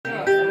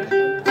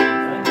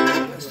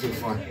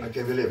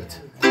Can we leave it?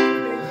 A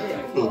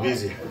little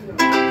busy.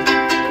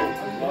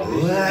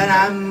 When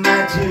I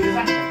met you,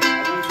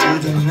 you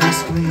didn't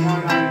ask me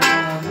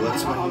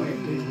what's my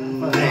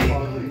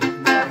name.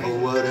 Oh,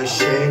 what a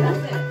shame.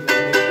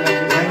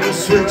 When you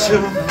switch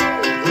up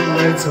the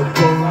lights up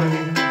on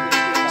me,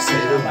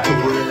 say the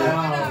word,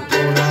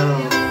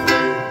 don't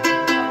afraid.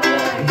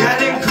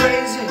 Getting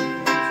crazy,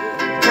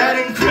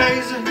 getting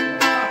crazy,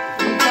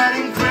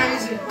 getting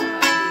crazy.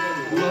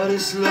 What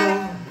is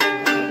love?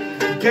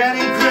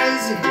 Getting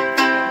crazy,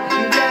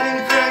 getting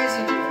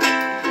crazy,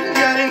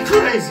 getting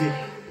crazy.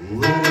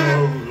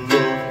 Without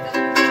love,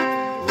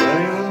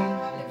 well,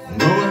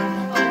 no one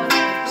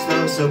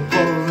stops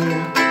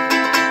supporting.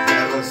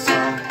 Never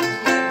songs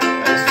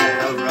I stay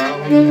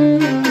around.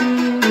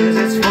 Is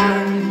it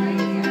fine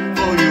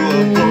for you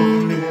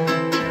above me,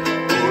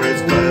 or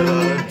it's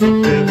better to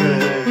be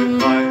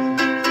behind?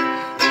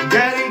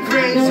 Getting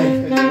crazy,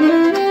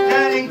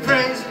 getting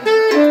crazy,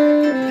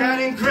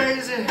 getting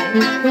crazy.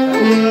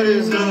 What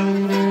is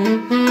love?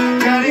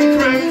 Getting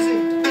crazy,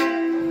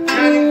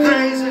 getting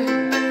crazy,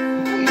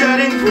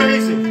 getting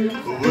crazy.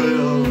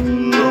 Without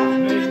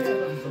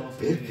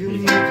love. If you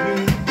meet me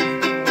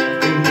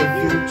in the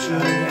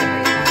future,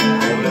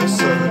 on a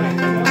sunny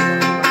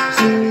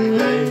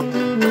day,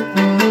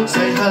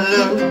 say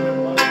hello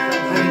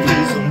and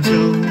please don't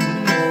tell me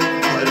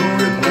I don't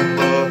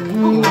remember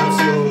what's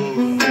your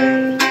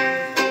name.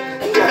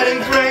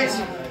 Getting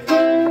crazy,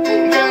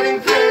 getting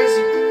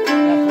crazy,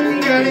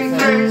 getting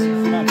crazy.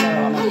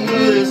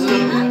 What is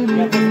love?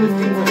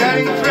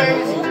 Getting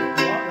crazy,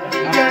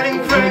 getting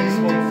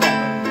crazy,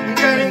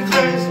 getting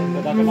crazy.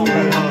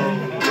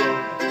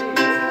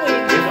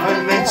 If I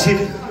met you in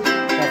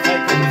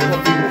the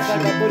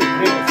future,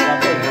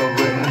 in a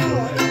window,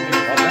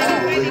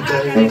 fully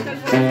day,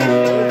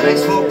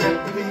 thanks for me,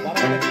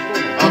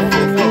 I'll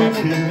forget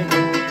you,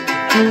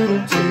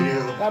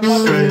 continue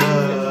straight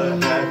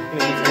ahead.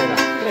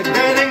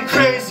 Getting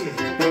crazy, I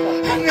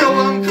know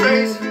I'm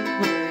crazy,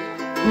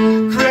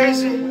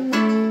 crazy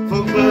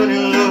for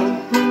burning love.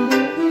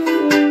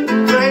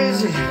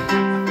 Crazy,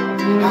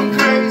 I'm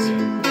crazy,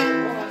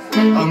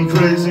 I'm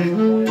crazy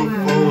for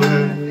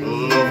falling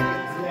in love.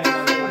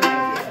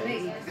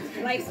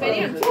 La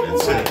experience.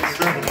 That's it.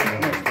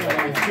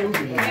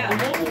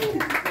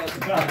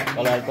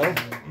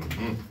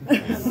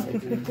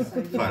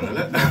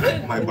 Finally,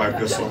 my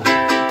barker song.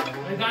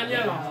 When I'm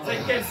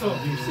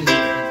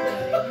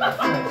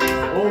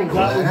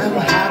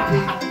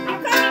happy,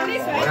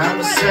 when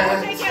I'm sad,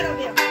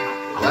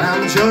 when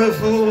I'm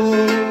joyful,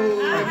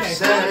 I'm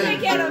sad.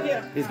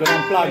 He's gonna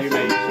unplug you,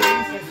 mate.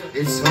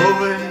 It's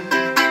always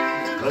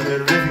a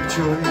terrific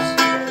choice.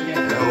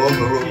 And off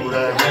the road I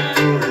had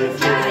to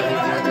rejoice.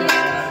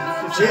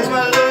 She's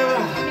my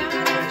lover,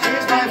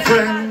 she's my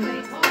friend,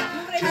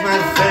 she's my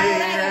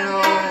faith and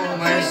all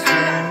my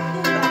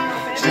strength.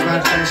 She's my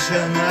passion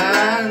and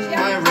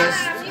my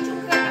rest.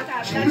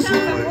 She's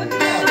always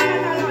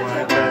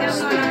my best.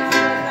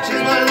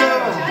 She's my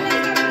lover,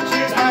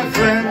 she's my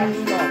friend,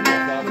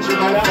 she's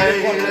my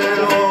faith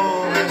and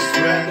all my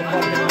strength.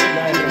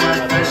 She's my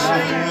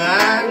passion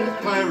and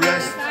my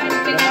rest.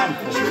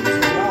 She's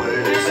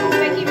always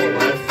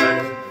my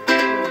faith.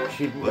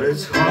 But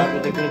it's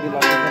hard that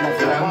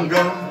I'm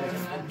gone,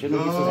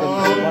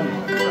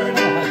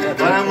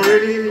 but I'm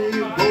really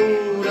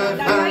good at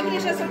that.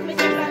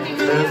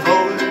 There's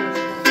always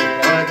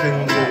I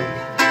can do,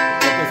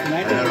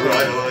 and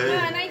right away,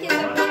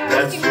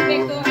 that's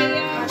true.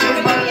 She's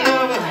my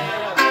lover,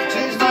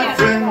 she's my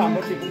friend,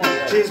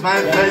 she's my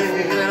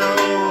faith and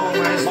all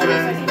my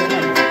strength.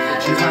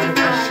 She's my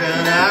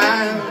passion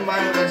and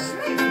my rest.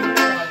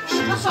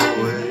 She's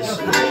always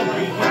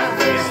my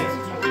best.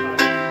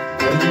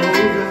 Getting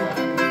older,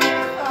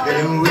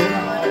 getting weak,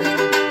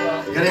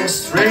 getting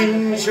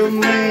strange or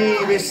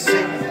maybe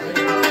sick.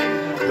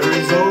 There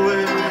is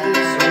always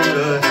road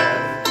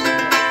ahead,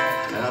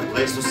 and a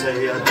place to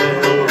say a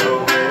day or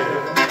away.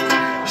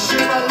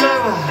 She's my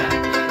lover,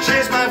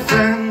 she's my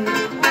friend,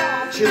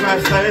 she's my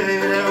faith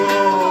and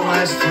all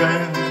my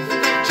strength.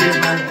 She's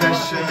my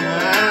passion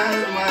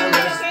and my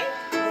rest.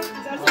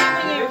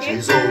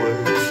 She's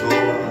always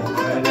all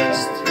my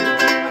best.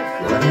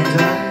 When I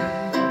die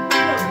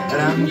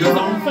and I'm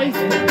gone, please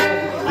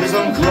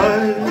don't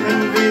cry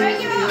and be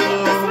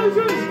alone.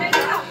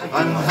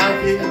 I'm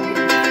happy, oh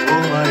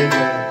my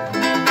God.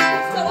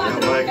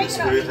 Now I can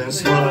spirit and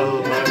smile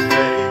my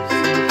face.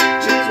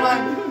 She's my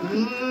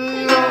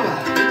lover,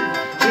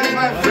 she's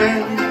my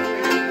friend,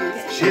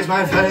 she's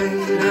my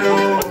faith and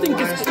all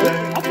my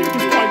strength.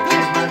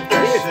 She's my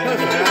passion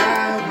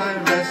and my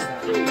rest.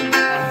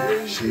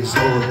 She's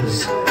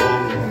always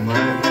all my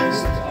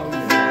best.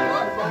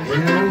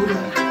 Getting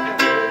older,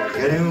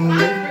 getting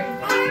weak,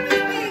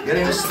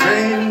 getting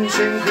strange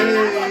and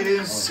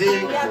getting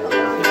sick.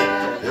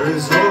 There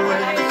is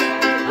always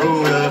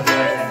road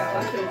ahead.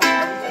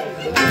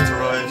 Left to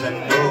right and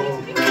no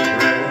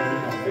regret.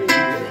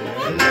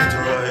 Left to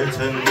right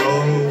and no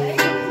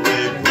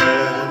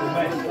regret.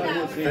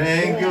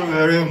 Thank you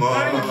very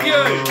much. Thank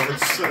you.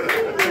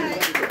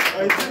 I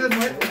didn't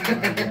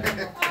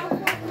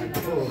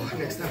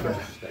Next time.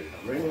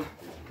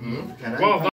 Can I?